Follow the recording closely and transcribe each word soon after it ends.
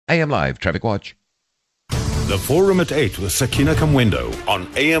AM Live Traffic Watch. The Forum at 8 with Sakina Kamwendo on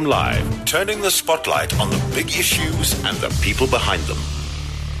AM Live, turning the spotlight on the big issues and the people behind them.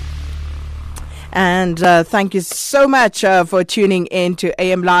 And thank you so much for tuning in to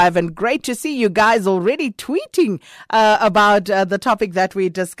AM Live. And great to see you guys already tweeting about the topic that we're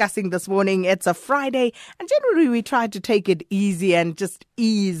discussing this morning. It's a Friday, and generally we try to take it easy and just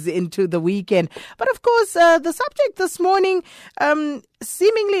ease into the weekend. But of course, the subject this morning,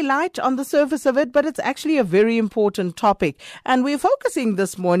 seemingly light on the surface of it, but it's actually a very important topic. And we're focusing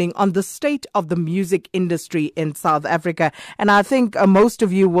this morning on the state of the music industry in South Africa. And I think most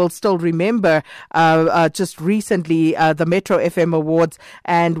of you will still remember just recently the Metro FM Awards,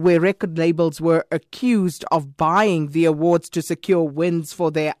 and where record labels were accused of buying the awards to secure wins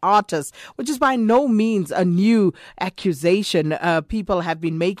for their artists, which is by no means a new accusation. People have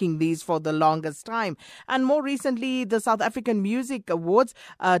been making these for the longest time. And more recently, the South African Music Awards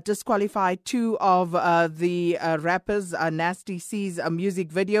disqualified two of the rappers, Nasty C's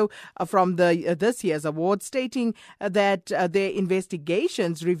music video from this year's award, stating that their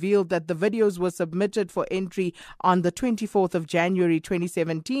investigations revealed that the videos were submitted for entry on the 24th of January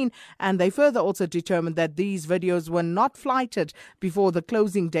 2017, and they further also determined that these videos were not flighted before the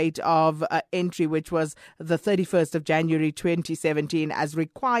closing date of entry, which was the 31st of January 2017, as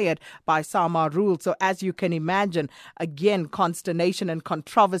required by SAMA rules. So as you can imagine, again, consternation and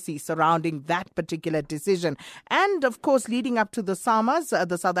controversy surrounding that particular decision. And of course, leading up to the SAMAs,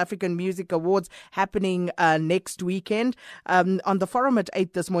 the South African Music Awards, happening next weekend, on the Forum at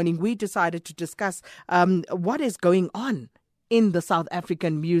 8 this morning, we decided to discuss what is going on in the South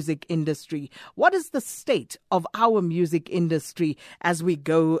African music industry. What is the state of our music industry as we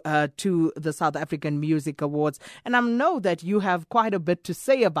go to the South African Music Awards? And I know that you have quite a bit to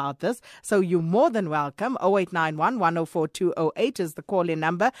say about this, so you're more than welcome. 0891 104 208 is the call-in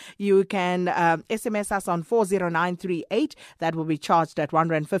number. You can SMS us on 40938. That will be charged at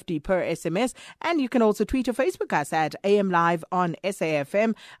R1.50 per SMS. And you can also tweet or Facebook us at AM Live on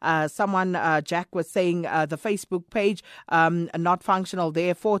SAFM. Jack was saying the Facebook page not functional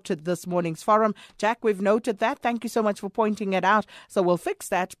there for this morning's forum. Jack, we've noted that. Thank you so much for pointing it out. So we'll fix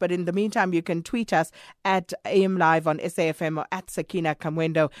that. But in the meantime, you can tweet us at AM Live on SAFM or at Sakina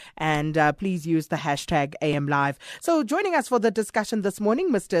Kamwendo, and please use the hashtag AM Live. So joining us for the discussion this morning,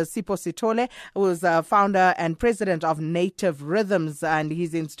 Mr. Sipho Sithole, who is founder and president of Native Rhythms, and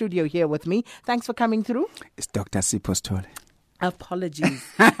he's in studio here with me. Thanks for coming through. It's Dr. Sipho Sithole. Apologies.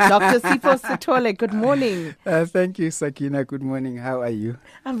 Dr. Sipho Sithole, good morning. Thank you, Sakina. Good morning. How are you?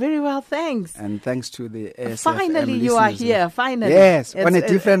 I'm very well, thanks. And thanks to the ASFM Finally, you are here. Finally. Yes, on a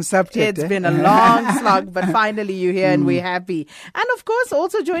different subject. It's been a long slog, but finally you're here and we're happy. And of course,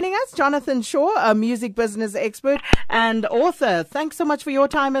 also joining us, Jonathan Shaw, a music business expert and author. Thanks so much for your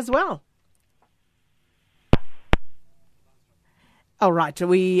time as well. All right,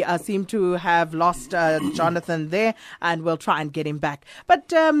 we seem to have lost Jonathan there, and we'll try and get him back.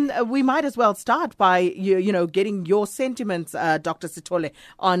 But we might as well start by you know getting your sentiments, Dr. Sithole,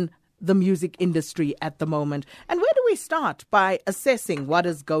 on the music industry at the moment. And where do we start by assessing what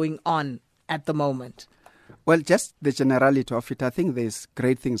is going on at the moment? Well, just the generality of it, I think there's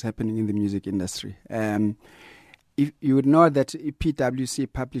great things happening in the music industry. If you would know that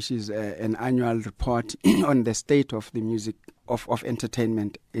PwC publishes an annual report on the state of the music of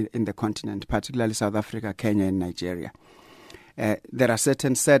entertainment in the continent, particularly South Africa, Kenya, and Nigeria. There are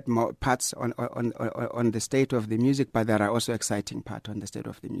certain sad parts on the state of the music, but there are also exciting parts on the state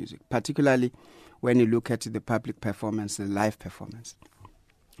of the music, particularly when you look at the public performance, the live performance.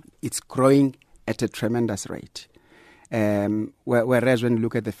 It's growing at a tremendous rate. Whereas when you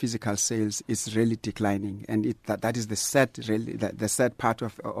look at the physical sales, it's really declining, and that is the sad part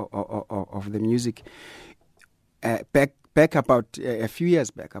of the music. Back about a few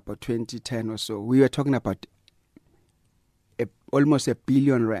years back, about 2010 or so, we were talking about almost R1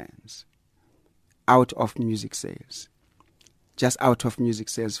 billion out of music sales, just out of music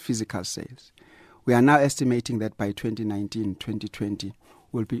sales, physical sales. We are now estimating that by 2019, 2020,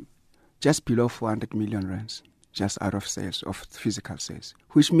 will be just below R400 million just out of sales, of physical sales,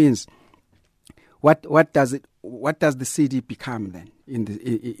 which means what does the CD become then in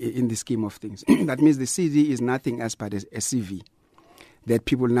the scheme of things? That means the CD is nothing else but a CV that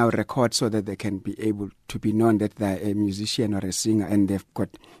people now record so that they can be able to be known that they're a musician or a singer and they've got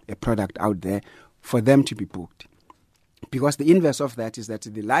a product out there for them to be booked. Because the inverse of that is that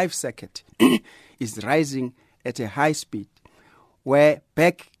the live circuit is rising at a high speed, where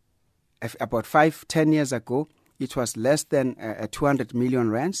back about 5-10 years ago, it was less than 200 million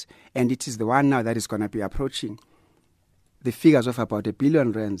rands, and it is the one now that is going to be approaching the figures of about R1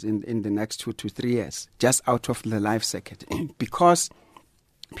 billion in the next 2 to 3 years, just out of the live circuit, because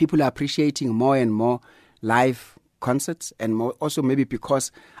people are appreciating more and more live concerts, and more also maybe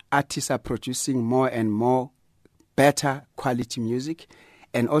because artists are producing more and more better quality music,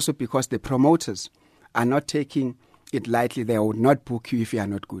 and also because the promoters are not taking it lightly. They would not book you if you are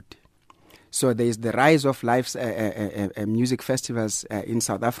not good. So there is the rise of live music festivals in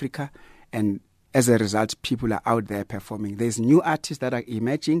South Africa, and as a result, people are out there performing. There's new artists that are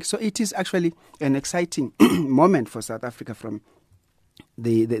emerging. So it is actually an exciting moment for South Africa from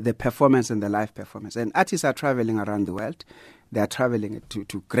the performance and the live performance. And artists are traveling around the world. They are traveling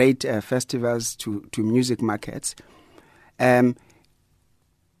to great festivals, to music markets.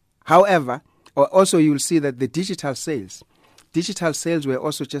 However, also you'll see that the digital sales were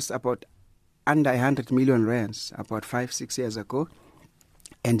also just about under 100 million rands about 5-6 years ago.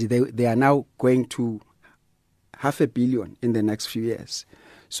 And they are now going to 500 million in the next few years.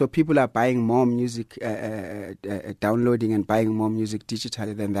 So people are buying more music, downloading and buying more music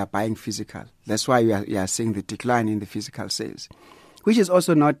digitally than they are buying physical. That's why you are seeing the decline in the physical sales, which is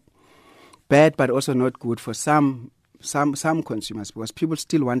also not bad, but also not good for some consumers, because people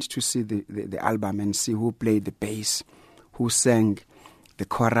still want to see the album and see who played the bass, who sang the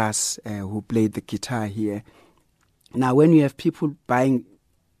chorus, who played the guitar here. Now, when you have people buying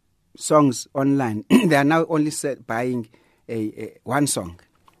songs online, they are now only buying one song.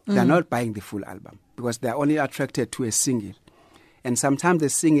 They are not buying the full album because they are only attracted to a single. And sometimes the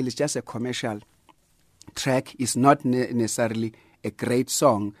single is just a commercial track. It's not necessarily a great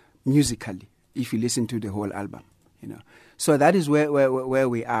song musically if you listen to the whole album. So that is where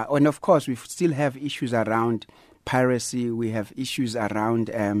we are. And of course, we still have issues around piracy. We have issues around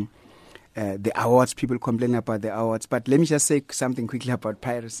the awards. People complain about the awards. But let me just say something quickly about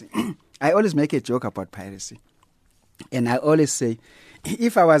piracy. I always make a joke about piracy. And I always say,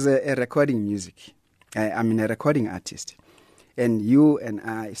 if I was a recording music, I'm a recording artist, and you and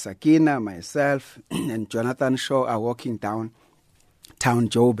I, Sakina, myself, and Jonathan Shaw are walking down town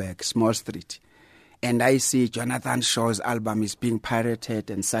Joburg, Small Street, and I see Jonathan Shaw's album is being pirated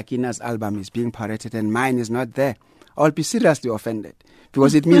and Sakina's album is being pirated and mine is not there, I'll be seriously offended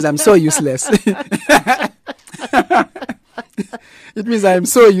because it means I'm so useless. It means I'm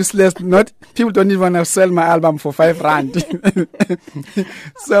so useless. People don't even want to sell my album for 5 rand.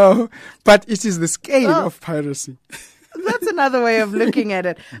 So, but it is the scale of piracy. That's another way of looking at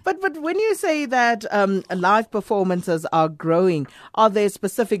it. But when you say that live performances are growing, are there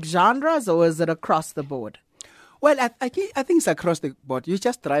specific genres or is it across the board? Well, I think it's across the board. You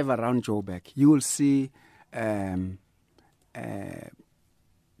just drive around Joburg, you will see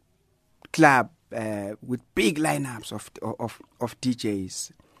club with big lineups of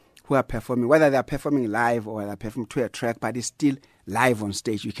DJs who are performing, whether they are performing live or they are performing to a track, but it's still live on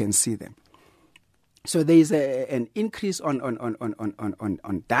stage. You can see them. So there is an increase on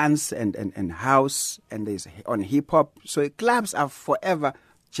dance and house, and there's on hip hop. So clubs are forever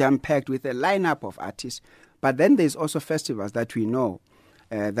jam-packed with a lineup of artists. But then there's also festivals that we know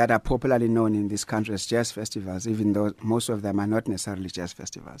that are popularly known in this country as jazz festivals, even though most of them are not necessarily jazz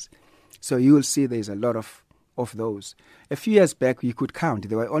festivals. So you will see there's a lot of those. A few years back, we could count.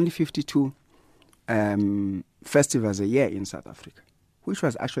 There were only 52 festivals a year in South Africa, which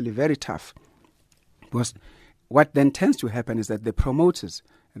was actually very tough. Because what then tends to happen is that the promoters,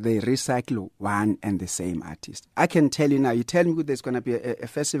 they recycle one and the same artist. I can tell you now, you tell me there's going to be a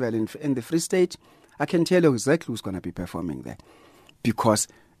festival in the Free State, I can tell you exactly who's going to be performing there. Because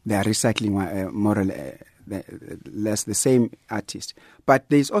they are recycling more or less the same artist. But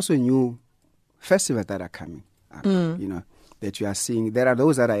there's also new festivals that are coming up, that you are seeing. There are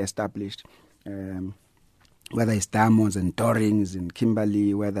those that are established, whether it's Diamonds and Dorings in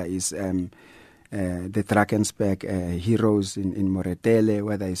Kimberley, whether it's the Drakensberg Heroes in Moretele,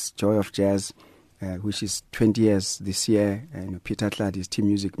 whether it's Joy of Jazz, which is 20 years this year, Peter Cladd is Team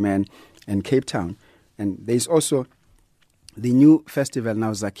Music Man, and Cape Town. And there's also the new festival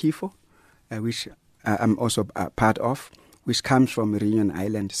now, Zakifo, which I'm also a part of, which comes from Reunion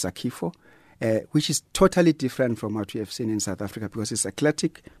Island, Zakifo, which is totally different from what we have seen in South Africa because it's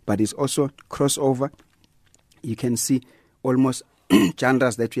eclectic, but it's also crossover. You can see almost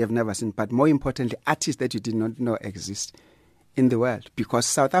genres that we have never seen, but more importantly, artists that you did not know exist in the world, because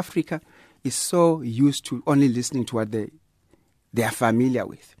South Africa is so used to only listening to what they are familiar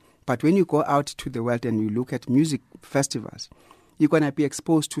with. But when you go out to the world and you look at music festivals, you're going to be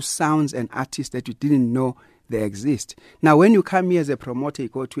exposed to sounds and artists that you didn't know they exist. Now, when you come here as a promoter, you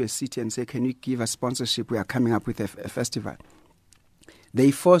go to a city and say, can you give us sponsorship? We are coming up with a festival.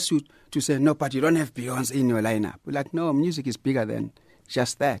 They force you to say, no, but you don't have Beyonce in your lineup. We're like, no, music is bigger than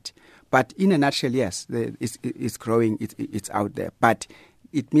just that. But in a nutshell, yes, it's growing, it's out there. But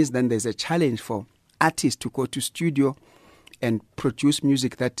it means then there's a challenge for artists to go to studio and produce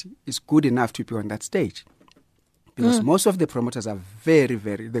music that is good enough to be on that stage. Because most of the promoters are very,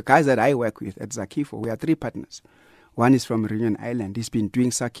 the guys that I work with at Sipho, we are 3 partners. One is from Reunion Island. He's been doing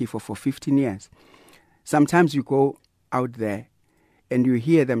Sipho for 15 years. Sometimes you go out there and you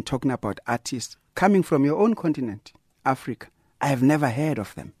hear them talking about artists coming from your own continent, Africa. I have never heard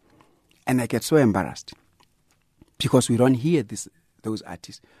of them. And I get so embarrassed because we don't hear those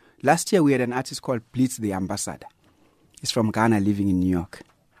artists. Last year we had an artist called Blitz the Ambassador. He's from Ghana living in New York.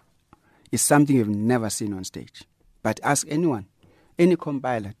 It's something you've never seen on stage. But ask anyone, any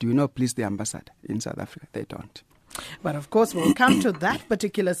compiler, do you know Blitz the Ambassador in South Africa? They don't. But of course, we'll come to that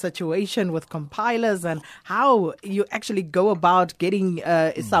particular situation with compilers and how you actually go about getting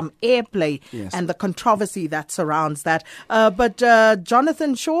some airplay and the controversy that surrounds that. But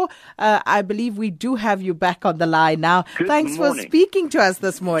Jonathan Shaw, I believe we do have you back on the line now. Thanks for speaking to us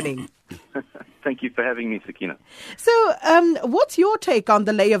this morning. Thank you for having me, Sakina. So what's your take on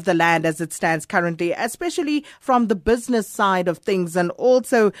the lay of the land as it stands currently, especially from the business side of things? And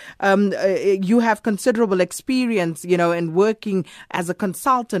also you have considerable experience, in working as a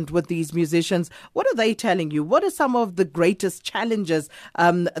consultant with these musicians. What are they telling you? What are some of the greatest challenges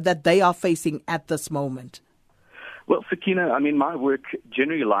that they are facing at this moment? Well, Sakina, my work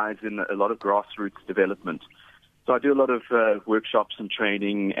generally lies in a lot of grassroots development. So I do a lot of workshops and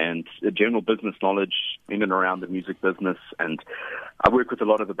training and general business knowledge in and around the music business. And I work with a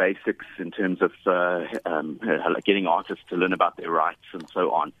lot of the basics in terms of getting artists to learn about their rights and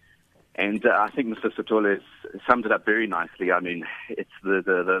so on. And I think Mr. Sithole has summed it up very nicely. It's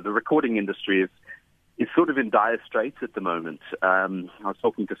the recording industry is sort of in dire straits at the moment. I was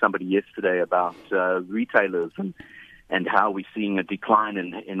talking to somebody yesterday about retailers and how we're seeing a decline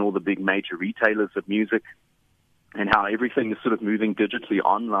in all the big major retailers of music, and how everything is sort of moving digitally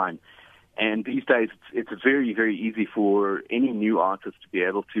online. And these days, it's very, very easy for any new artist to be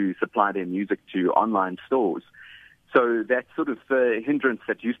able to supply their music to online stores. So that sort of hindrance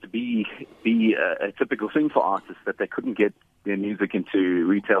that used to be a typical thing for artists, that they couldn't get their music into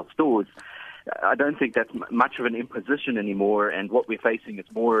retail stores, I don't think that's much of an imposition anymore. And what we're facing is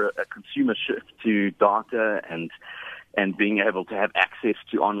more a consumer shift to data and being able to have access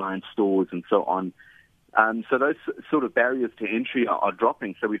to online stores and so on. So those sort of barriers to entry are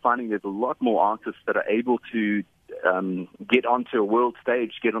dropping. So we're finding there's a lot more artists that are able to get onto a world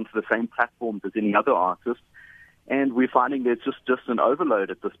stage, get onto the same platforms as any other artist. And we're finding there's just an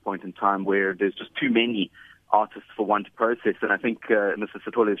overload at this point in time where there's just too many artists for one to process. And I think Mr.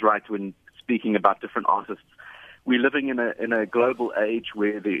 Sithole is right when speaking about different artists. We're living in a global age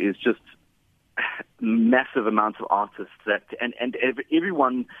where there is just massive amounts of artists and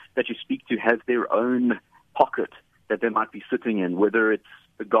everyone that you speak to has their own pocket that they might be sitting in, whether it's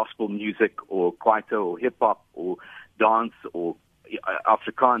the gospel music or kwaito or hip hop or dance or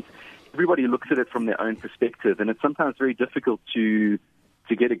Afrikaans. Everybody looks at it from their own perspective, and it's sometimes very difficult to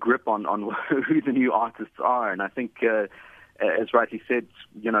get a grip on who the new artists are. And I think, as rightly said,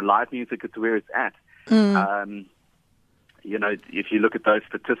 live music is where it's at. If you look at those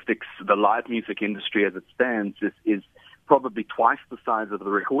statistics, the live music industry as it stands is probably twice the size of the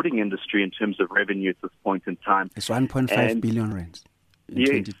recording industry in terms of revenue at this point in time. It's 1.5 billion rands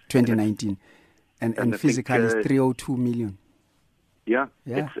in 2019. And physical is 302 million. Yeah,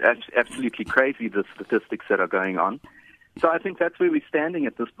 it's absolutely crazy, the statistics that are going on. So I think that's where we're standing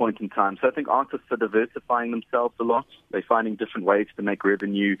at this point in time. So I think artists are diversifying themselves a lot. They're finding different ways to make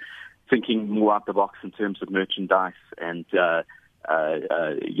revenue, thinking more out the box in terms of merchandise and,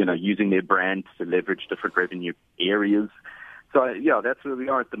 using their brand to leverage different revenue areas. So, that's where we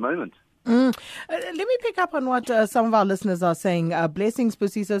are at the moment. Let me pick up on what some of our listeners are saying. Blessings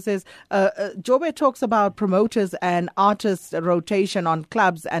Pusiso says, Jobe talks about promoters and artists rotation on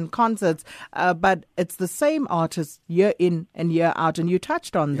clubs and concerts, but it's the same artists year in and year out. And you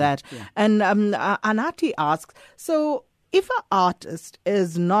touched on that. Yeah. And Anati asks, so if an artist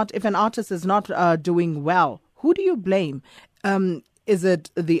is not doing well, who do you blame? Is it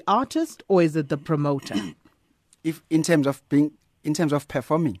the artist or is it the promoter? If in terms of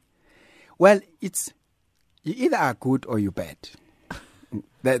performing, well, it's you either are good or you're bad.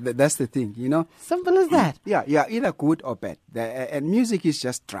 That's the thing, Simple as that. Yeah, either good or bad. And music is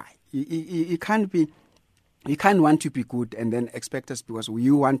just dry. You can't be. You can't want to be good and then expect us, because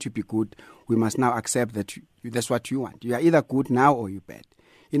you want to be good, we must now accept that that's what you want. You are either good now or you're bad.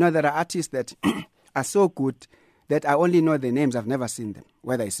 There are artists that are so good that I only know the names, I've never seen them,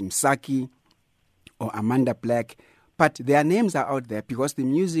 whether it's Msaki or Amanda Black. But their names are out there because the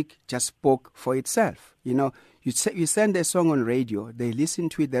music just spoke for itself. You know, you send a song on radio, they listen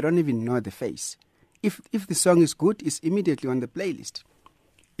to it, they don't even know the face. If the song is good, it's immediately on the playlist.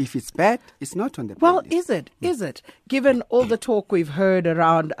 If it's bad, it's not on the playlist. Well, is it? Is it? Given all the talk we've heard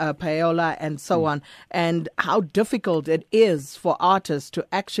around payola and so on, and how difficult it is for artists to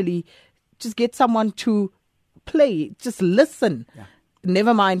actually just get someone to play, just listen. Yeah.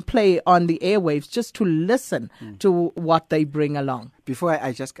 Never mind play on the airwaves, just to listen to what they bring along. Before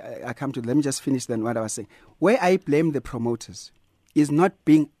I come to, let me just finish then what I was saying. Where I blame the promoters is not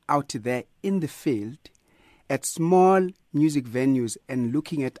being out there in the field at small music venues and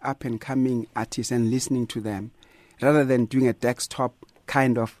looking at up and coming artists and listening to them, rather than doing a desktop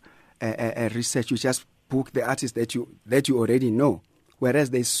kind of research. You just book the artists that you already know.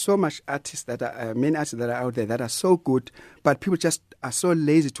 Whereas there's so much artists that are many artists that are out there that are so good, but people just are so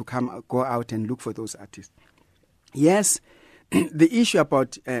lazy to go out and look for those artists. Yes, the issue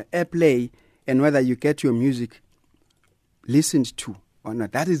about airplay and whether you get your music listened to or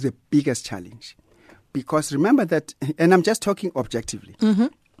not, that is the biggest challenge. Because remember that, and I'm just talking objectively,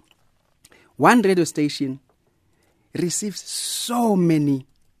 one radio station receives so many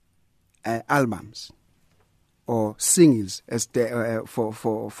albums or singles as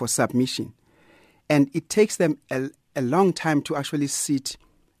for submission, and it takes them a long time to actually sit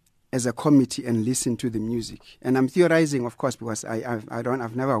as a committee and listen to the music. And I'm theorizing, of course, because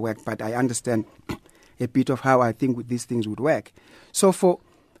I've never worked, but I understand a bit of how I think these things would work. So for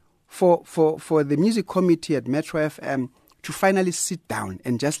the music committee at Metro FM to finally sit down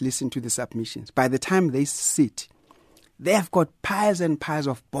and just listen to the submissions, by the time they sit, they have got piles and piles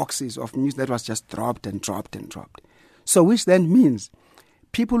of boxes of music that was just dropped and dropped and dropped. So which then means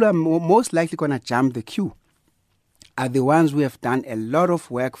people who are most likely going to jump the queue are the ones who have done a lot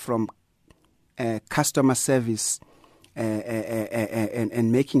of work from customer service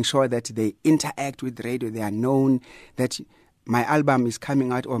and making sure that they interact with radio. They are known that my album is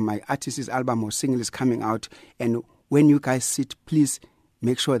coming out or my artist's album or single is coming out. And when you guys sit, please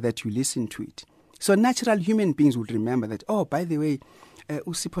make sure that you listen to it. So natural human beings would remember that, oh, by the way,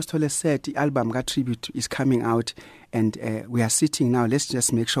 Sipho Sithole said the album Got Tribute is coming out and we are sitting now. Let's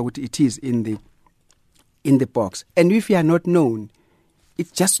just make sure it is in the box. And if you are not known,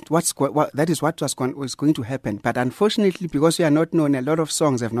 it's just that is what was going to happen. But unfortunately, because you are not known, a lot of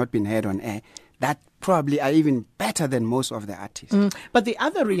songs have not been heard on air. That probably are even better than most of the artists. But the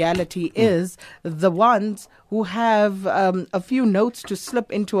other reality is the ones who have a few notes to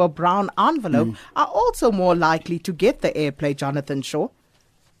slip into a brown envelope are also more likely to get the airplay, Jonathan Shaw.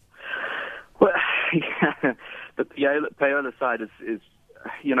 Well, the payola side is,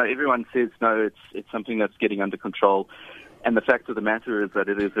 you know, everyone says, no, it's something that's getting under control. And the fact of the matter is that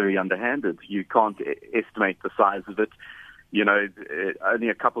it is very underhanded. You can't estimate the size of it. You know, only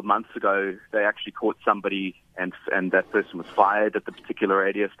a couple of months ago, they actually caught somebody, and that person was fired at the particular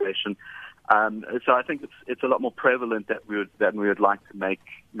radio station. So I think it's a lot more prevalent than we would like to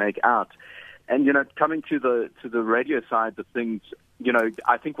make out. And you know, coming to the radio side of things, you know,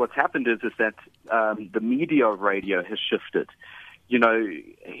 I think what's happened is that the media of radio has shifted. You know,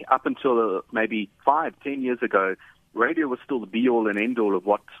 up until maybe 5-10 years ago, radio was still the be-all and end-all of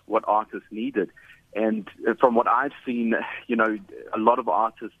what artists needed. And from what I've seen, you know, a lot of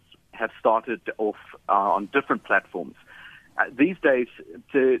artists have started off on different platforms. These days,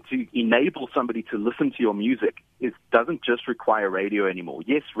 to enable somebody to listen to your music doesn't just require radio anymore.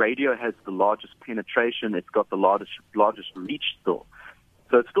 Yes, radio has the largest penetration. It's got the largest reach still.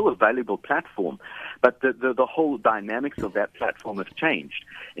 So it's still a valuable platform. But the whole dynamics of that platform have changed.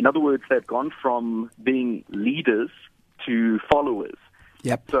 In other words, they've gone from being leaders to followers.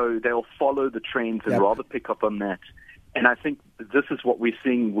 Yep. So they'll follow the trends and rather pick up on that. And I think this is what we're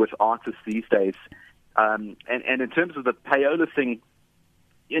seeing with artists these days. And in terms of the payola thing,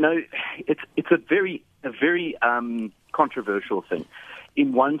 you know, it's a very controversial thing.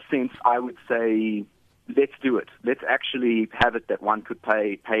 In one sense, I would say, let's do it. Let's actually have it that one could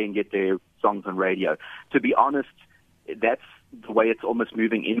pay and get their songs on radio. To be honest, that's the way it's almost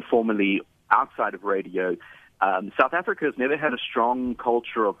moving informally outside of radio. South Africa has never had a strong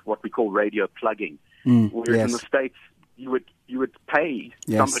culture of what we call radio plugging. Whereas in the States, you would pay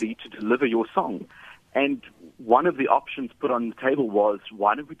somebody to deliver your song. And one of the options put on the table was,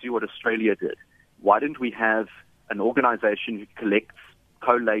 why don't we do what Australia did? Why didn't we have an organization who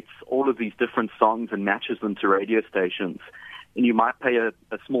collates all of these different songs and matches them to radio stations? And you might pay a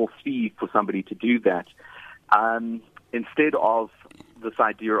small fee for somebody to do that. Instead of this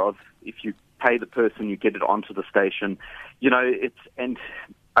idea of, if you pay the person, you get it onto the station.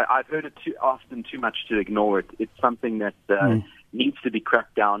 I've heard it too often, too much to ignore it. It's something that needs to be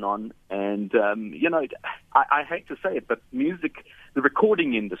cracked down on. And, I hate to say it, but music, the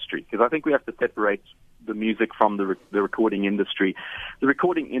recording industry, because I think we have to separate the music from the recording industry. The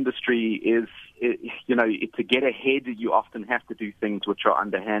recording industry is, to get ahead, you often have to do things which are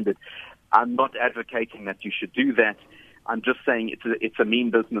underhanded. I'm not advocating that you should do that. I'm just saying it's a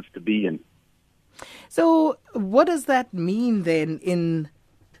mean business to be in. So what does that mean then in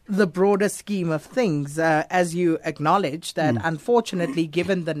the broader scheme of things, as you acknowledge that unfortunately,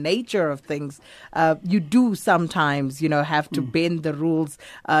 given the nature of things, you do sometimes, have to bend the rules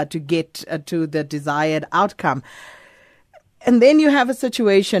to get to the desired outcome. And then you have a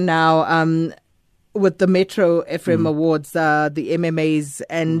situation now with the Metro FM Awards, the MMAs,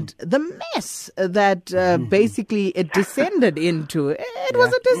 and the mess that basically it descended into. It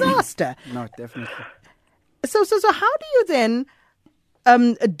was a disaster. No, definitely. So how do you then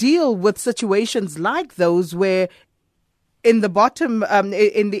deal with situations like those where in the bottom,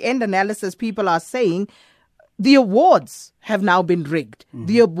 in the end analysis, people are saying the awards have now been rigged.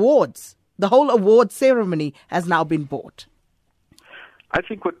 The awards, the whole award ceremony has now been bought. I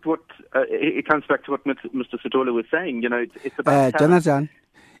think what it comes back to what Mr. Sithole was saying. It's about Jonathan.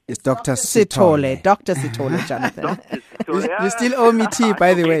 It's Dr. Sithole. Dr. Sithole, Jonathan. You still owe me tea,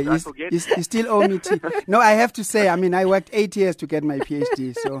 by the way. You still owe me tea. No, I have to say, I worked 8 years to get my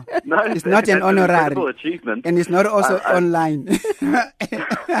PhD, so it's not an honorary. An achievement. And it's not also online.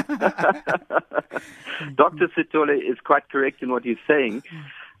 Dr. Sithole is quite correct in what he's saying.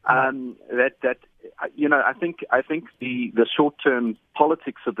 I think the short-term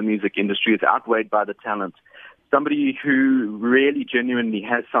politics of the music industry is outweighed by the talent. Somebody who really genuinely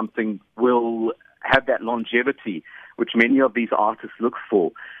has something will have that longevity, which many of these artists look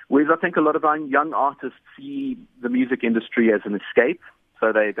for. Whereas I think a lot of our young artists see the music industry as an escape,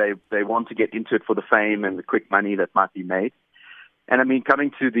 so they want to get into it for the fame and the quick money that might be made. And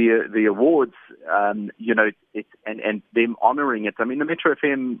coming to the awards, and them honoring it. The Metro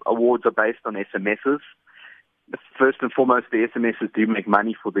FM awards are based on SMSs. First and foremost, the SMSs do make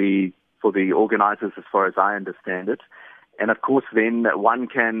money for the organizers, as far as I understand it. And of course, then one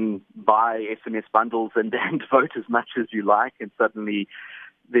can buy SMS bundles and vote as much as you like, and suddenly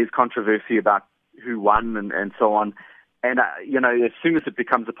there's controversy about who won and so on. And, as soon as it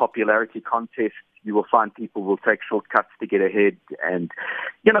becomes a popularity contest, you will find people will take shortcuts to get ahead. And,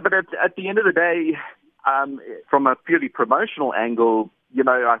 but at the end of the day, from a purely promotional angle,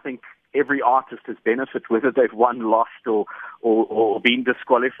 I think every artist has benefit, whether they've won, lost, or been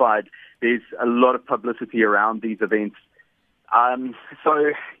disqualified. There's a lot of publicity around these events. I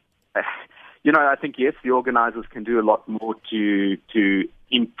think, yes, the organizers can do a lot more to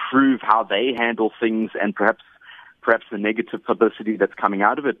improve how they handle things and perhaps the negative publicity that's coming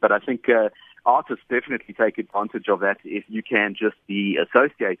out of it. But I think artists definitely take advantage of that if you can just be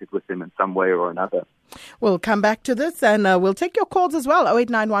associated with them in some way or another. We'll come back to this and we'll take your calls as well,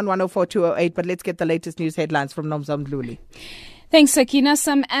 0891 104 208. But let's get the latest news headlines from Nomzam Dluli. Thanks, Sakina.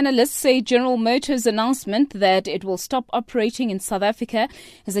 Some analysts say General Motors' announcement that it will stop operating in South Africa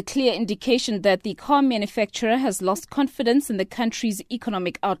is a clear indication that the car manufacturer has lost confidence in the country's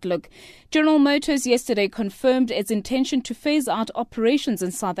economic outlook. General Motors yesterday confirmed its intention to phase out operations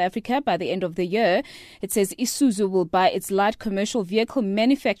in South Africa by the end of the year. It says Isuzu will buy its light commercial vehicle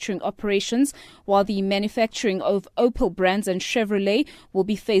manufacturing operations, while the manufacturing of Opel brands and Chevrolet will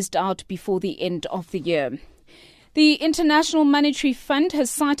be phased out before the end of the year. The International Monetary Fund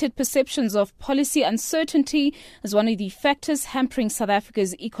has cited perceptions of policy uncertainty as one of the factors hampering South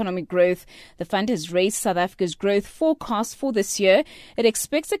Africa's economic growth. The fund has raised South Africa's growth forecast for this year. It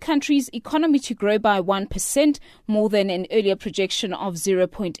expects the country's economy to grow by 1%, more than an earlier projection of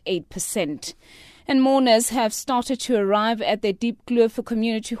 0.8%. And mourners have started to arrive at the Deep Kloof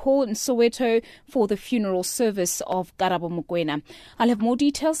Community Hall in Soweto for the funeral service of Karabo Mokoena. I'll have more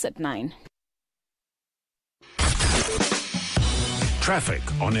details at 9. Traffic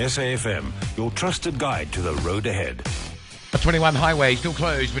on SAFM, your trusted guide to the road ahead. The 21 highway still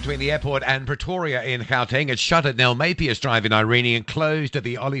closed between the airport and Pretoria in Gauteng. It's shut at Nel Mapius Drive in Irene and closed at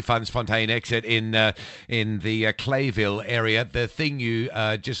the Olifantsfontein exit in the Clayville area. The thing you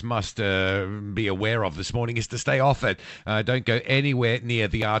just must be aware of this morning is to stay off it. Don't go anywhere near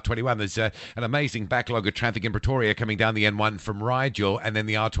the R21. There's an amazing backlog of traffic in Pretoria coming down the N1 from Rigel and then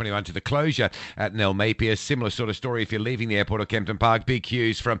the R21 to the closure at Nel Mapius. Similar sort of story if you're leaving the airport or Kempton Park. Big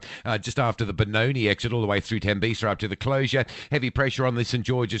queues from just after the Benoni exit all the way through Tembisa up to the closure. pressure. Heavy pressure on the St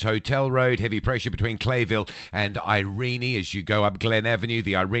George's Hotel Road. Heavy pressure between Clayville and Irene as you go up Glen Avenue.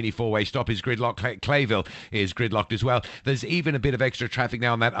 The Irene four-way stop is gridlocked. Clayville is gridlocked as well. There's even a bit of extra traffic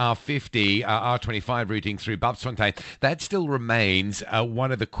now on that R50, R25 routing through Bupsfontein. That still remains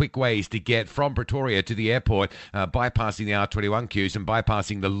one of the quick ways to get from Pretoria to the airport, bypassing the R21 queues and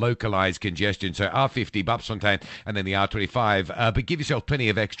bypassing the localised congestion. So R50, Bupsfontein, and then the R25. But give yourself plenty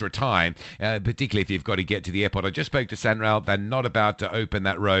of extra time, particularly if you've got to get to the airport. I just spoke to Sanral. They're not about to open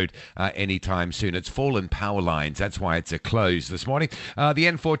that road anytime soon. It's fallen power lines. That's why it's closed this morning. The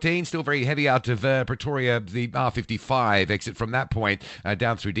N14 still very heavy out of Pretoria. The R55 exit from that point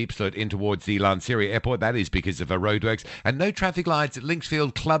down through Deepsloot in towards the Lanseria Airport. That is because of roadworks. And no traffic lights at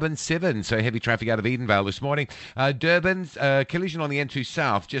Linksfield Club and 7. So heavy traffic out of Edenvale this morning. Durban, collision on the N2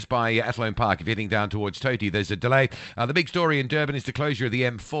 South just by Athlone Park. If you're heading down towards Toti, there's a delay. The big story in Durban is the closure of the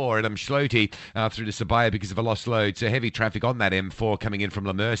M4 at Umdloti through to Sibaya because of a lost load. So heavy traffic on that M4 coming in from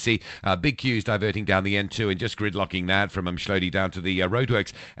La Mercy. Big queues diverting down the N2 and just gridlocking that from Umdloti down to the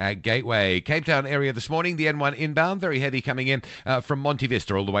roadworks at Gateway. Cape Town area this morning, the N1 inbound, very heavy coming in from Monte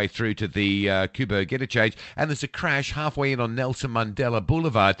Vista all the way through to the Kuberg interchange. And there's a crash halfway in on Nelson Mandela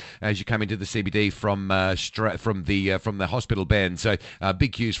Boulevard as you come into the CBD from the Hospital Bend. So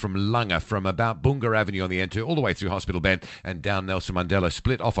big queues from Langa, from about Bunga Avenue on the N2 all the way through Hospital Bend and down Nelson Mandela,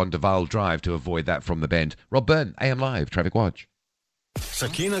 split off on Duval Drive to avoid that from the bend. Rob Byrne, AM Live, Traffic Watch.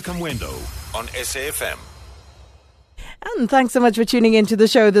 Sakina Kamwendo on SAFM. And thanks so much for tuning into the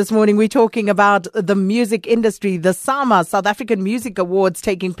show this morning. We're talking about the music industry, the SAMA, South African Music Awards,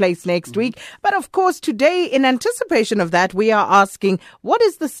 taking place next week. But of course, today, in anticipation of that, we are asking, what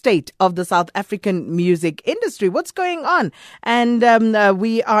is the state of the South African music industry? What's going on? And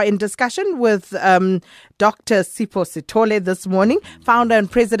we are in discussion with Dr. Sipho Sithole this morning, founder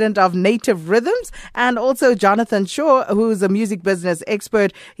and president of Native Rhythms, and also Jonathan Shaw, who's a music business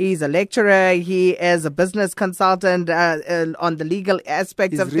expert. He's a lecturer. He is a business consultant on the legal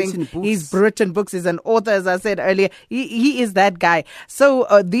aspects of things. He's written books. He's an author, as I said earlier. He is that guy. So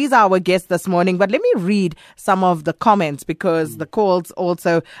these are our guests this morning. But let me read some of the comments because the calls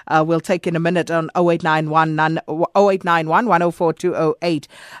also will take in a minute on 0891 104 208.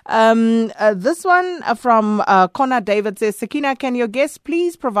 This one from Connor David says, Sakina, can your guests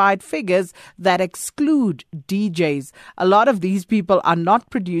please provide figures that exclude DJs? A lot of these people are not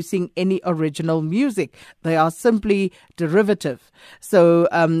producing any original music. They are simply derivative. So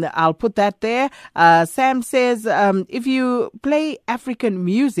I'll put that there. Sam says, if you play African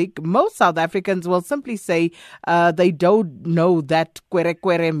music, most South Africans will simply say they don't know that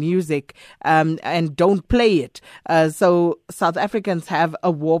kwere music and don't play it. So South Africans have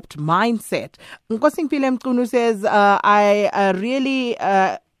a warped mindset. Nkosimpile Mkunu says,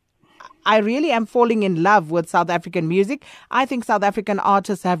 I really am falling in love with South African music. I think South African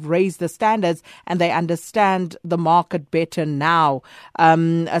artists have raised the standards and they understand the market better now.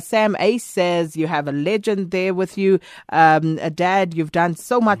 Sam Ace says, you have a legend there with you. Dad, you've done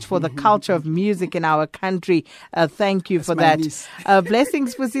so much for the culture of music in our country. Thank you for that.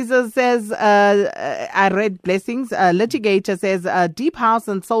 Blessings Pusisa says, I read Blessings. Litigator says, deep house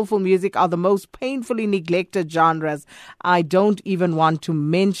and soulful music are the most painfully neglected genres. I don't even want to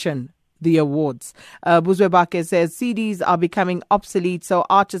mention the awards. Buzwebake says CDs are becoming obsolete, so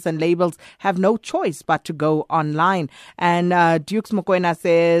artists and labels have no choice but to go online. And Dukes Mokoena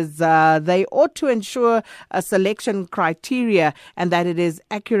says they ought to ensure a selection criteria and that it is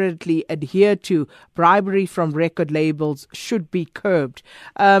accurately adhered to. Bribery from record labels should be curbed.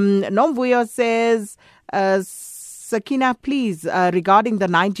 Nomvuyo says, Sakina, please, regarding the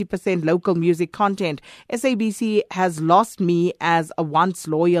 90% local music content, SABC has lost me as a once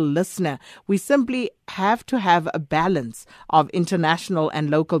loyal listener. We simply have to have a balance of international and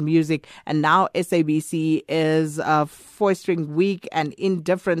local music. And now SABC is foistering weak and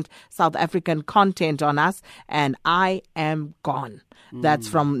indifferent South African content on us. And I am gone. That's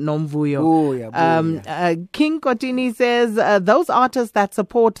from Nomvuyo. King Kotini says, those artists that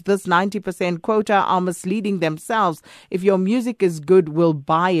support this 90% quota are misleading themselves. If your music is good, we'll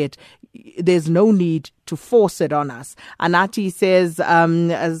buy it. There's no need to force it on us. Anati says,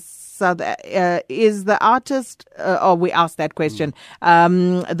 is the artist, we asked that question.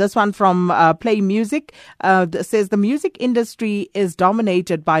 This one from Play Music says the music industry is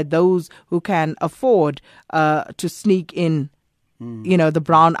dominated by those who can afford to sneak in the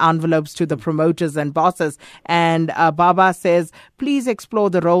brown envelopes to the promoters and bosses. And Baba says, please explore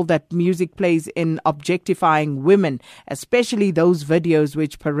the role that music plays in objectifying women, especially those videos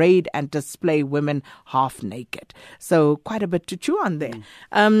which parade and display women half naked. So quite a bit to chew on there.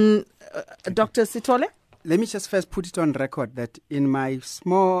 Dr. Sithole? let me just first put it on record that in my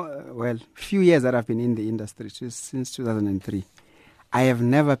few years that I've been in the industry, since 2003, I have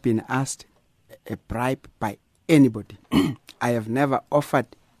never been asked a bribe by anybody. I have never offered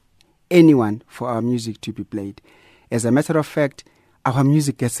anyone for our music to be played. As a matter of fact, our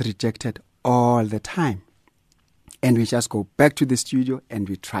music gets rejected all the time. And we just go back to the studio and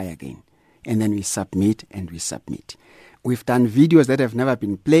we try again. And then we submit and we submit. We've done videos that have never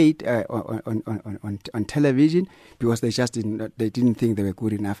been played on television because they didn't think they were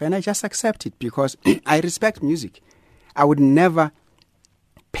good enough. And I just accept it because I respect music. I would never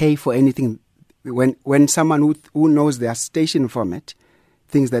pay for anything when someone who knows their station format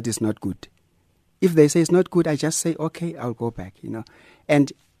thinks that is not good. If they say it's not good, I just say, okay, I'll go back,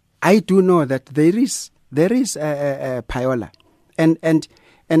 And I do know that there is a Payola. And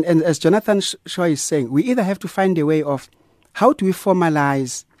as Jonathan Shaw is saying, we either have to find a way of how do we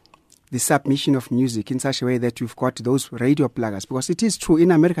formalize the submission of music in such a way that you've got those radio pluggers. Because it is true,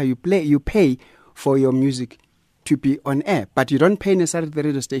 in America, you pay for your music to be on air, but you don't pay necessarily the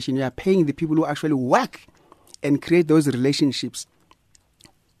radio station. You are paying the people who actually work and create those relationships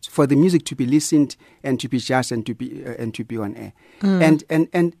for the music to be listened and to be judged and to be on air.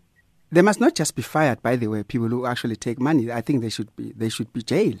 And they must not just be fired, by the way, people who actually take money. I think they should be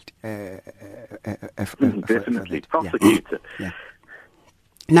jailed. Definitely prosecuted. Yeah.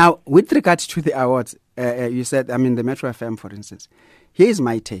 Now, with regards to the awards, you said, the Metro FM, for instance. Here's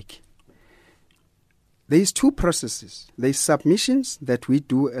my take. There's two processes. There's submissions that we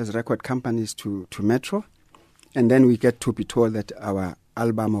do as record companies to Metro, and then we get to be told that our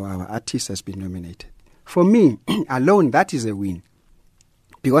album or our artist has been nominated. For me, alone, that is a win.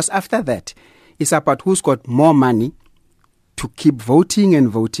 Because after that, it's about who's got more money to keep voting and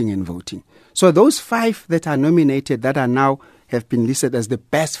voting and voting. So those 5 that are nominated that are now have been listed as the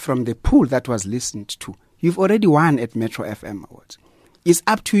best from the pool that was listened to, you've already won at Metro FM Awards. It's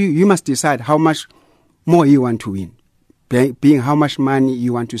up to you. You must decide how much more you want to win, being how much money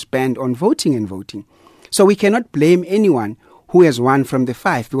you want to spend on voting and voting. So we cannot blame anyone who has won from the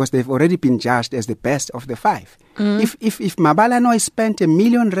 5 because they've already been judged as the best of the 5. If Mabalano spent R1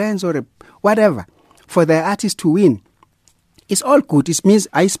 million or whatever for the artist to win, it's all good. It means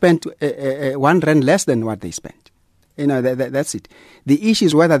I spent R1 less than what they spent. That's it. The issue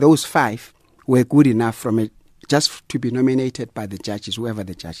is whether those 5 were good enough from it just to be nominated by the judges, whoever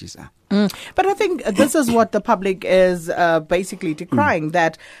the judges are. But I think this is what the public is basically decrying,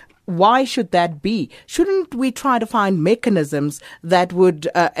 that why should that be? Shouldn't we try to find mechanisms that would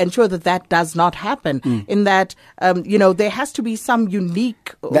ensure that does not happen? In that, there has to be some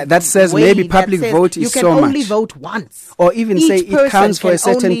unique that says way maybe public vote is so much. You can only vote once. Or even Each say it counts for a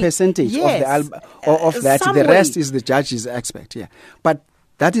certain percentage yes, of the album or of that. The way. rest is the judge's aspect. Yeah, but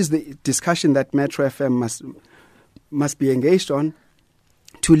that is the discussion that Metro FM must be engaged on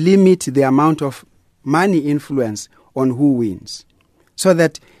to limit the amount of money influence on who wins. So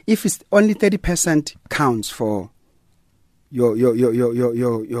that if it's only 30% counts for your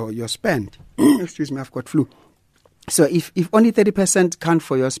spend, excuse me, I've got flu. So if only 30% count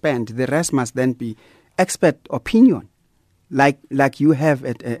for your spend, the rest must then be expert opinion, like you have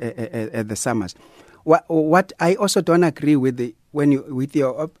at the Summers. What I also don't agree with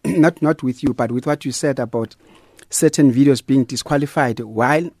not with you, but with what you said about certain videos being disqualified,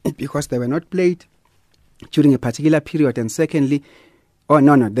 because they were not played during a particular period, and secondly,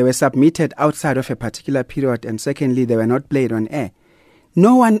 they were submitted outside of a particular period, and secondly, they were not played on air.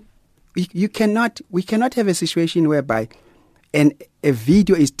 We cannot have a situation whereby a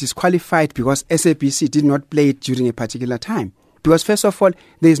video is disqualified because SABC did not play it during a particular time. Because first of all,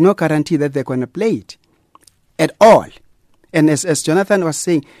 there is no guarantee that they're going to play it at all. And as Jonathan was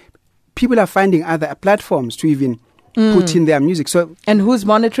saying, people are finding other platforms to even put in their music. And who's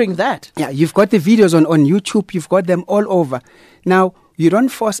monitoring that? Yeah, you've got the videos on YouTube. You've got them all over. Now, you don't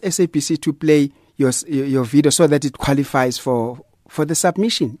force SABC to play your video so that it qualifies for the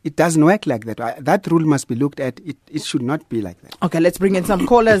submission. It doesn't work like that. That rule must be looked at. It should not be like that. Okay, let's bring in some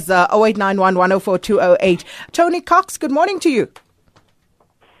callers. 0891 104 208. Tony Cox, good morning to you.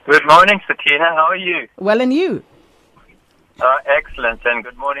 Good morning, Sakina. How are you? Well, and you? Excellent. And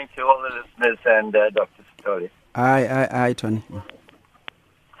good morning to all the listeners and Dr. Sithole. Hi, Tony.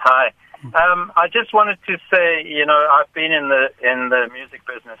 Hi. I just wanted to say, I've been in the music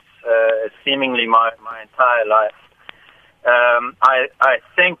business seemingly my entire life. I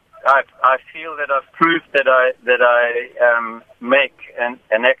think I feel that I've proved that I make an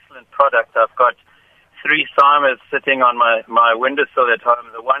excellent product. I've got 3 Simers sitting on my windowsill at home.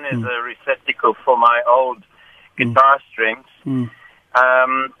 The one is a receptacle for my old guitar strings.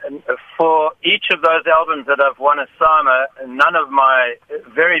 For each of those albums that I've won a SAMA,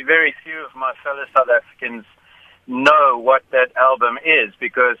 very, very few of my fellow South Africans know what that album is,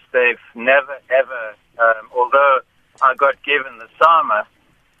 because they've never, ever, although I got given the SAMA,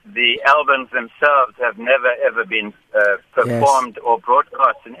 the albums themselves have never, ever been performed or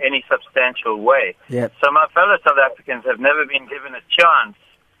broadcast in any substantial way. Yep. So my fellow South Africans have never been given a chance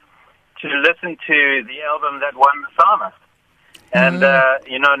to listen to the album that won the SAMA. And,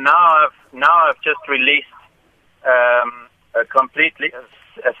 now I've just released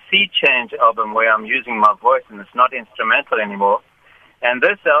a sea change album where I'm using my voice and it's not instrumental anymore. And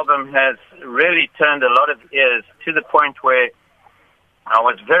this album has really turned a lot of ears, to the point where I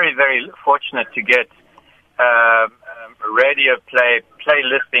was very, very fortunate to get radio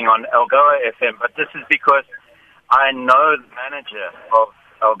playlisting on Algoa FM. But this is because I know the manager of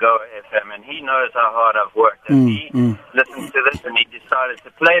Algoa FM, and he knows how hard I've worked. And he listened to this and he decided to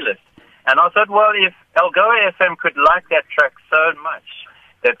playlist. And I thought, well, if Algoa FM could like that track so much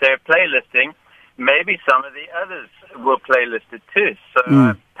that they're playlisting, maybe some of the others will playlist it too. So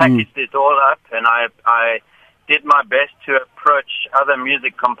I packaged it all up, and I did my best to approach other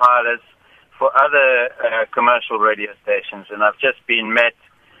music compilers for other commercial radio stations, and I've just been met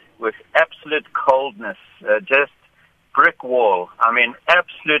with absolute coldness, just brick wall. I mean,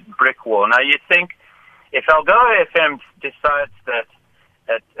 absolute brick wall. Now, you think if Algoa FM decides that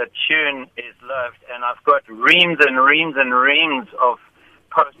a tune is loved, and I've got reams and reams and reams of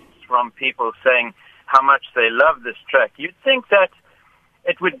posts from people saying how much they love this track, you'd think that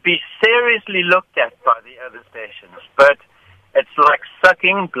it would be seriously looked at by the other stations. But it's like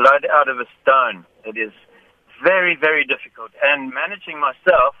sucking blood out of a stone. It is very, very difficult. And managing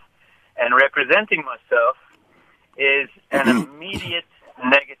myself and representing myself is an immediate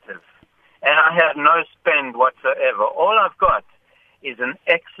negative. And I have no spend whatsoever. All I've got is an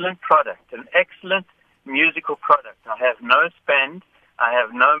excellent product, an excellent musical product. I have no spend. I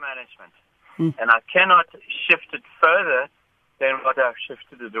have no management. And I cannot shift it further than what I've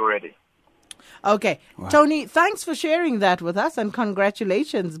shifted it already. Okay. Wow. Tony, thanks for sharing that with us, and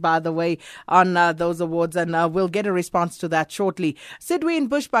congratulations, by the way, on those awards, and we'll get a response to that shortly. Sidwe in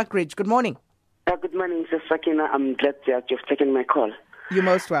Bushbuckridge, good morning. Good morning, Ms. Sakina. I'm glad that you've taken my call. You're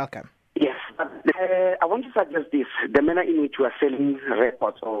most welcome. Yes. I want to suggest this, the manner in which we are selling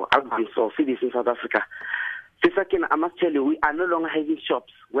records or albums or CDs in South Africa. Ms. Sakina, I must tell you, we are no longer having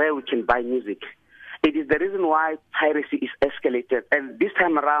shops where we can buy music. It is the reason why piracy is escalated. And this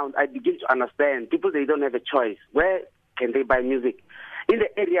time around, I begin to understand people, they don't have a choice. Where can they buy music? In the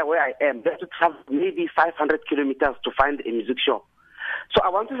area where I am, they have to travel maybe 500 kilometers to find a music shop. So I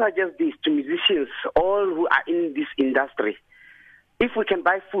want to suggest this to musicians, all who are in this industry. If we can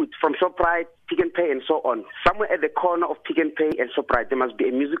buy food from ShopRite, Pick n Pay, and so on, somewhere at the corner of Pick n Pay and ShopRite, there must be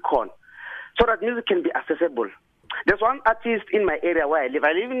a music corner so that music can be accessible. There's one artist in my area where I live.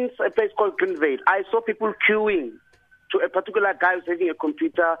 I live in a place called Greenvale. I saw people queuing to a particular guy who's having a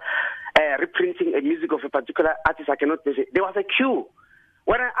computer, reprinting a music of a particular artist. I cannot say. There was a queue.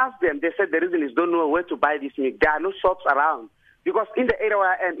 When I asked them, they said the reason is don't know where to buy this music. There are no shops around. Because in the area where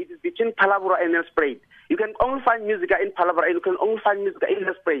I am, it is between Palabra and Nelspruit. You can only find music in Palabra, and you can only find music in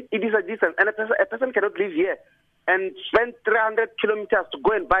Nelspruit. It is a distance, and a person cannot live here and spend 300 kilometers to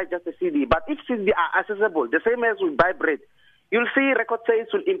go and buy just a CD. But if CD are accessible, the same as we buy bread, you'll see record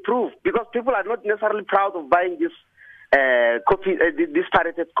sales will improve, because people are not necessarily proud of buying this these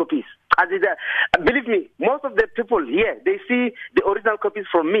pirated copies. Believe me, most of the people here, they see the original copies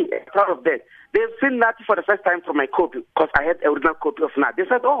from me. I'm proud of that. They've seen Nati for the first time from my copy, because I had the original copy of Nati. They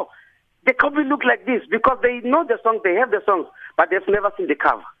said, oh, the copy look like this, because they know the song, they have the songs, but they've never seen the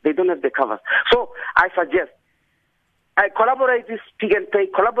cover. They don't have the covers. So I suggest, I collaborate with Pick n Pay,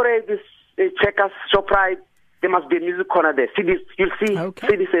 collaborate with Checkers, ShopRite. There must be a music corner there. CDs, you'll see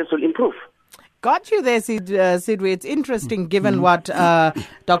CD sales will improve. Got you there, Sidwe. It's interesting given what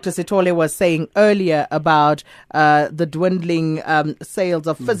Dr. Sithole was saying earlier about the dwindling sales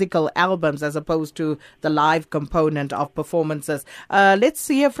of physical albums as opposed to the live component of performances. Let's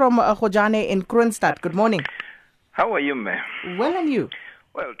hear from Khojane in Kroonstad. Good morning. How are you, ma'am? Well, and you?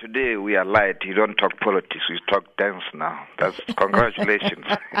 Well, today we are light. You don't talk politics. We talk dance now. That's congratulations.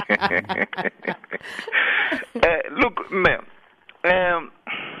 Look, ma'am.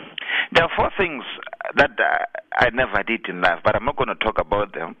 There are four things that I never did in life, but I'm not going to talk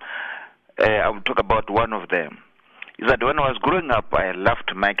about them. I will talk about one of them. Is that when I was growing up, I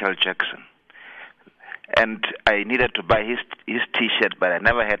loved Michael Jackson. And I needed to buy his T-shirt, but I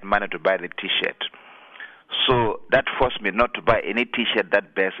never had money to buy the T-shirt. So that forced me not to buy any T-shirt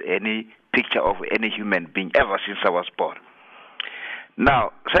that bears any picture of any human being ever since I was born.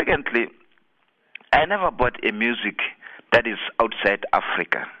 Now, secondly, I never bought a music that is outside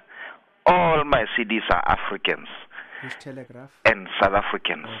Africa. All my CDs are Africans Telegraph and South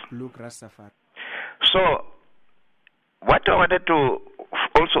Africans. Bluegrass Safari. So, what I wanted to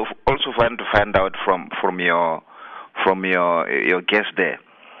also find out from your guest there.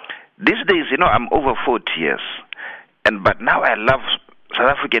 These days, I'm over 40 years, but now I love South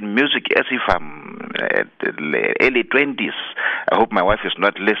African music as if I'm at the early 20s. I hope my wife is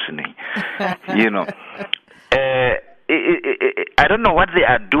not listening. I don't know what they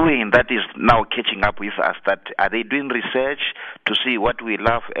are doing that is now catching up with us. That are they doing research to see what we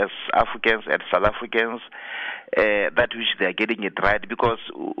love as Africans and South Africans? That which they are getting it right, because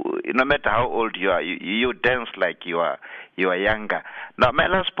no matter how old you are, you dance like you are younger. Now, my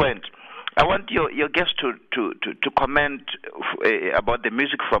last point. I want your guests to comment about the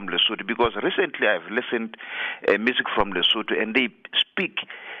music from Lesotho, because recently I've listened music from Lesotho, and they speak.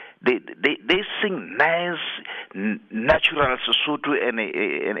 They sing nice, natural Sesotho,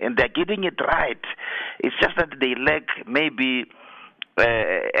 and they're getting it right. It's just that they lack maybe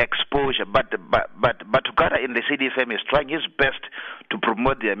exposure. But Tukara in the CDFM is trying his best to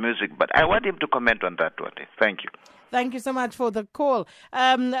promote their music. But I want him to comment on that one. Thank you. Thank you so much for the call.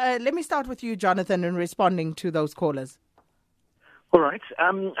 Let me start with you, Jonathan, in responding to those callers. All right.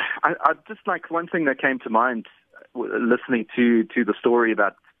 I just like one thing that came to mind listening to the story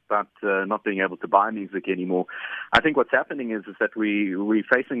about not being able to buy music anymore. I think what's happening is that we're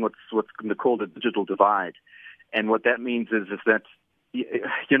facing what's called a digital divide, and what that means is that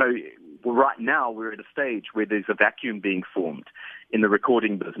right now we're at a stage where there's a vacuum being formed in the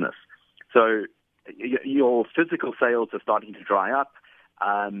recording business. So your physical sales are starting to dry up.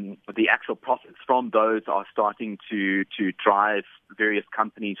 The actual profits from those are starting to drive various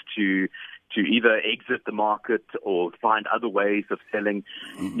companies to either exit the market or find other ways of selling.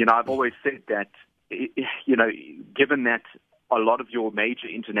 I've always said that, given that a lot of your major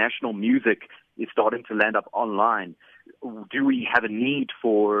international music is starting to land up online, do we have a need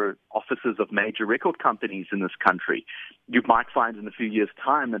for offices of major record companies in this country? You might find in a few years'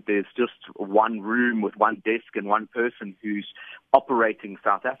 time that there's just one room with one desk and one person who's operating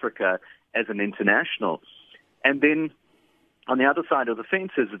South Africa as an international. And then on the other side of the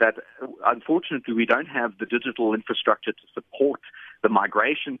fence is that, unfortunately, we don't have the digital infrastructure to support the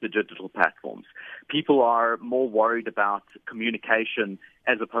migration to digital platforms. People are more worried about communication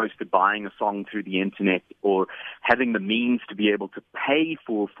as opposed to buying a song through the internet or having the means to be able to pay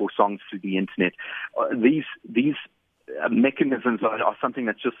for songs through the internet. These mechanisms are something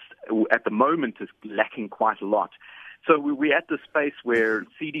that just, at the moment, is lacking quite a lot. So we're at the space where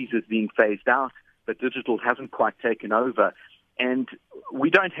CDs is being phased out, but digital hasn't quite taken over. And we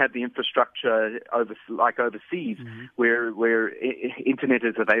don't have the infrastructure like overseas, where internet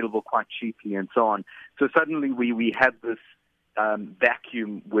is available quite cheaply and so on. So suddenly we have this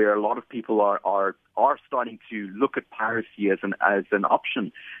vacuum where a lot of people are starting to look at piracy as an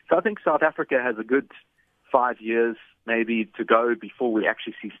option. So I think South Africa has a good 5 years maybe to go before we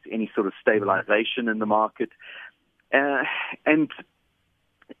actually see any sort of stabilization in the market.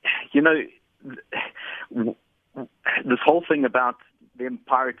 This whole thing about them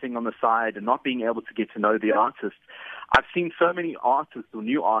pirating on the side and not being able to get to know the artist. I've seen so many artists or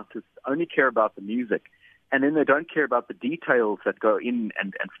new artists only care about the music, and then they don't care about the details that go in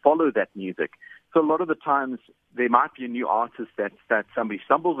and follow that music. So a lot of the times there might be a new artist that somebody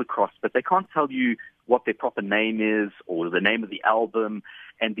stumbles across, but they can't tell you what their proper name is or the name of the album,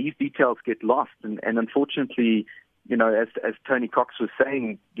 and these details get lost. And unfortunately, as Tony Cox was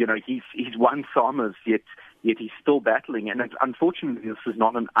saying, he's won SAMAs, yet he's still battling. And unfortunately, this is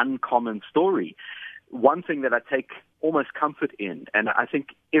not an uncommon story. One thing that I take almost comfort in, and I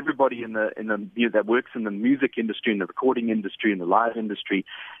think everybody in the that works in the music industry, in the recording industry, in the live industry,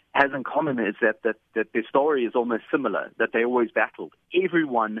 has in common is that their story is almost similar. That they always battled.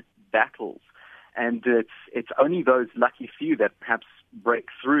 Everyone battles, and it's only those lucky few that perhaps break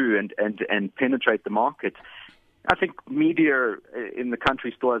through and penetrate the market. I think media in the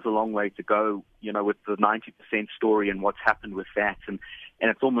country still has a long way to go, with the 90% story and what's happened with that. And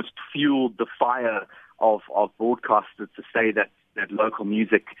it's almost fueled the fire of broadcasters to say that local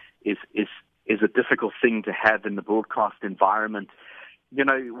music is a difficult thing to have in the broadcast environment.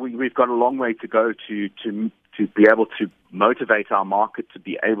 We've got a long way to go to be able to motivate our market to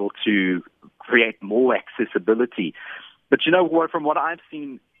be able to create more accessibility. But from what I've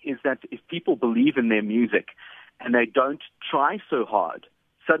seen is that if people believe in their music, and they don't try so hard,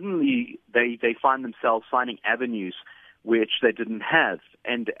 suddenly they find themselves finding avenues which they didn't have.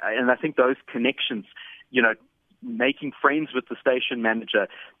 And I think those connections, making friends with the station manager.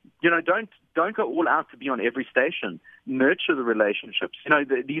 Don't go all out to be on every station. Nurture the relationships.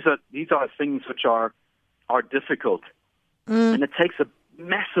 These are things which are difficult, and it takes a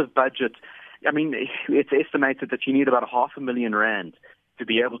massive budget. I mean, it's estimated that you need about R500,000 to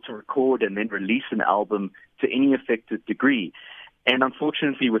be able to record and then release an album to any effective degree. And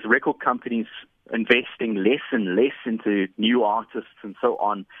unfortunately, with record companies investing less and less into new artists and so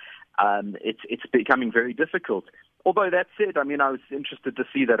on, it's becoming very difficult. Although that said, I mean, I was interested to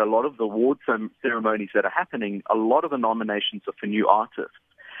see that a lot of the award ceremonies that are happening, a lot of the nominations are for new artists.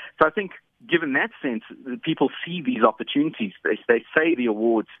 So I think, given that sense, people see these opportunities. They say the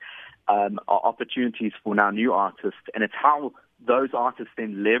awards are opportunities for now new artists, and it's how those artists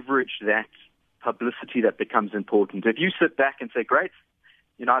then leverage that publicity that becomes important. If you sit back and say, great,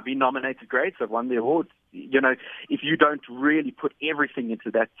 I've been nominated, great, I've won the award. If you don't really put everything into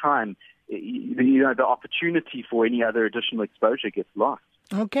that time, the opportunity for any other additional exposure gets lost.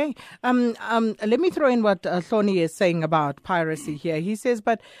 Okay. Let me throw in what Thorny is saying about piracy here. He says,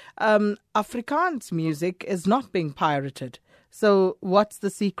 but Afrikaans music is not being pirated. So what's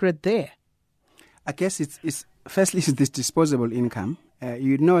the secret there? I guess it's firstly, it's this disposable income.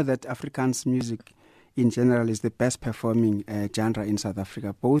 You know that Afrikaans music in general is the best performing genre in South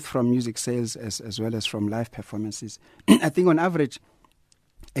Africa, both from music sales as well as from live performances. I think on average,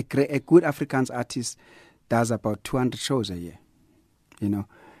 a good Afrikaans artist does about 200 shows a year.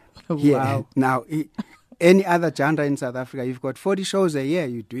 Wow. Now, any other genre in South Africa, you've got 40 shows a year,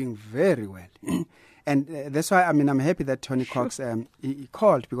 you're doing very well. And that's why, I'm happy that Tony Cox he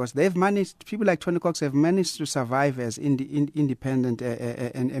called, because people like Tony Cox have managed to survive as independent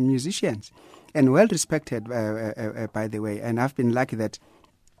and musicians, and well respected, by the way. And I've been lucky that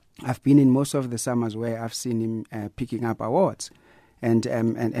I've been in most of the summers where I've seen him picking up awards, and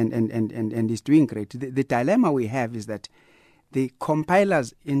he's doing great. The dilemma we have is that the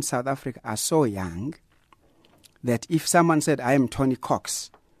compilers in South Africa are so young that if someone said, I am Tony Cox,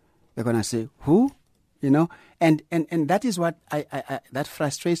 they're going to say, who? And that is what that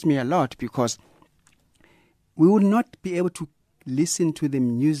frustrates me a lot, because we will not be able to listen to the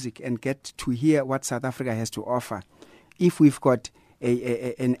music and get to hear what South Africa has to offer if we've got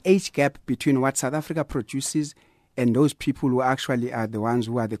an age gap between what South Africa produces and those people who actually are the ones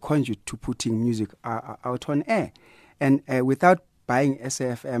who are the conduit to putting music out on air. And without buying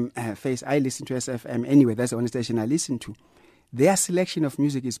SAFM face, I listen to SAFM anyway. That's the only station I listen to. Their selection of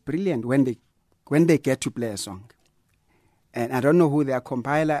music is brilliant when they get to play a song. And I don't know who their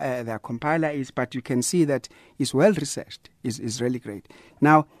compiler is, but you can see that it's well researched. It's really great.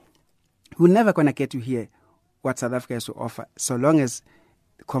 Now, we're never going to get to hear what South Africa has to offer so long as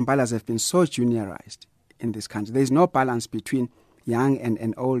compilers have been so juniorized in this country. There's no balance between young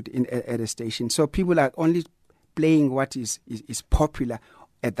and old at a station. So people are only playing what is popular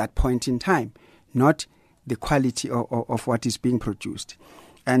at that point in time, not the quality of what is being produced.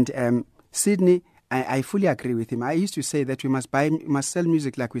 And Sydney, I fully agree with him. I used to say that we must sell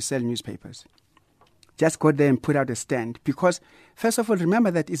music like we sell newspapers. Just go there and put out a stand, because first of all,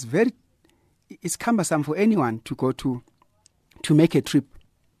 remember that it's cumbersome for anyone to go to make a trip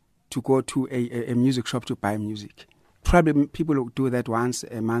to go to a music shop to buy music. Probably people will do that once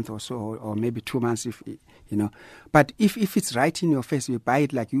a month or so, or maybe 2 months, But if it's right in your face, you buy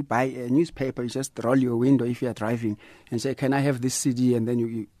it like you buy a newspaper. You just roll your window if you are driving and say, "Can I have this CD?" And then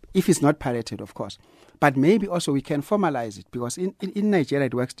you if it's not pirated, of course. But maybe also we can formalize it, because in Nigeria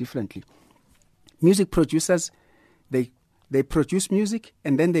it works differently. Music producers, they produce music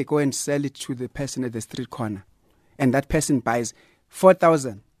and then they go and sell it to the person at the street corner, and that person buys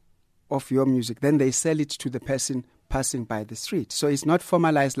 4,000 of your music. Then they sell it to the person passing by the street. So it's not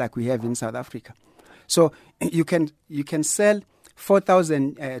formalized like we have in South Africa. So you can sell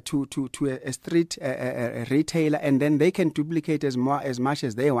 4,000 to a street retailer, and then they can duplicate as much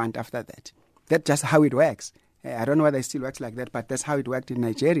as they want after that. That's just how it works. I don't know whether it still works like that, but that's how it worked in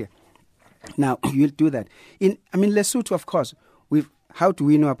Nigeria. Now you'll do that. Lesotho, of course. How do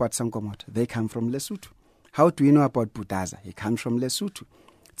we know about Sankomoto? They come from Lesotho. How do we know about Budaza? He comes from Lesotho.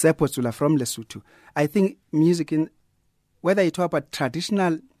 Sipho Sithole from Lesotho. I think music whether you talk about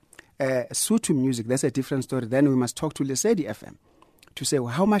traditional Sotho music, that's a different story. Then we must talk to Lesedi FM to say,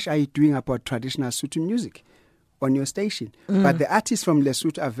 well, how much are you doing about traditional Sotho music on your station? But the artists from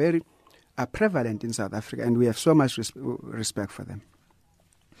Lesotho are prevalent in South Africa, and we have so much respect for them.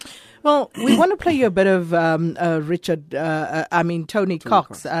 Well, we want to play you a bit of Tony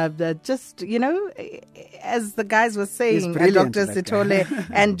Cox. Just, as the guys were saying, Dr. Sithole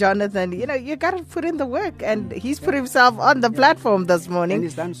and Jonathan, you got to put in the work. And he's put himself on the platform this morning. And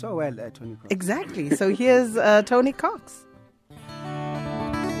he's done so well, Tony Cox. Exactly. So here's Tony Cox.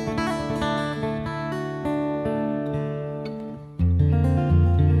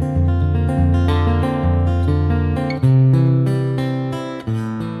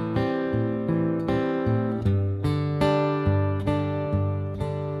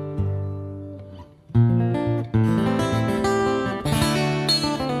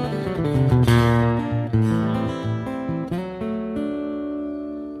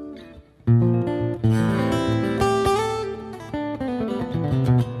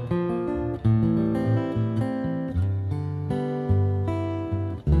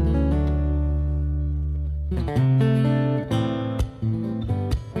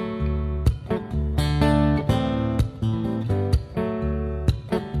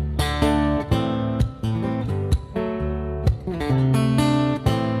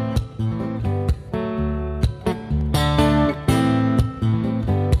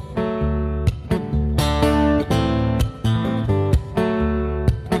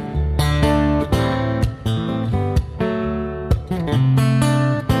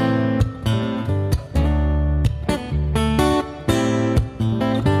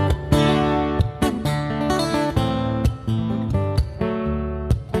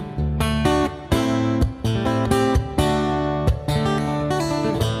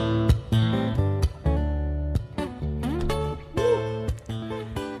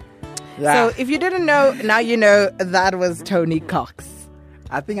 So if you didn't know, now you know that was Tony Cox.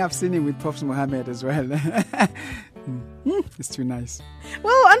 I think I've seen him with Prof. Mohammed as well. It's too nice.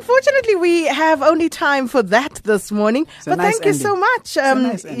 Well, unfortunately, we have only time for that this morning. But nice thank you so much.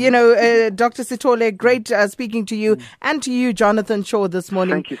 Nice Dr. Sithole, great speaking to you and to you, Jonathan Shaw, this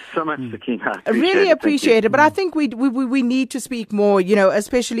morning. Thank you so much, Sakina. I really appreciate it. But I think we need to speak more,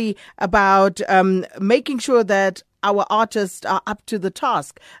 especially about making sure that our artists are up to the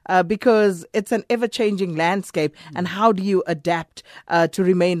task because it's an ever-changing landscape. And how do you adapt to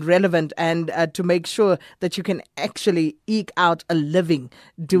remain relevant and to make sure that you can actually eke out a living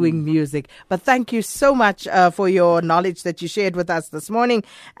doing music? But thank you so much for your knowledge that you shared with us this morning.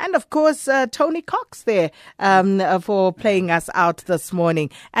 And of course, Tony Cox there for playing us out this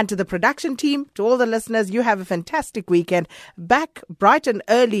morning. And to the production team, to all the listeners, you have a fantastic weekend. Back bright and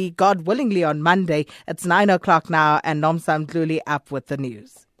early, God willingly, on Monday. It's 9 o'clock now. And Nomsam Dluli up with the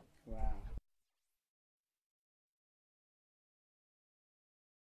news.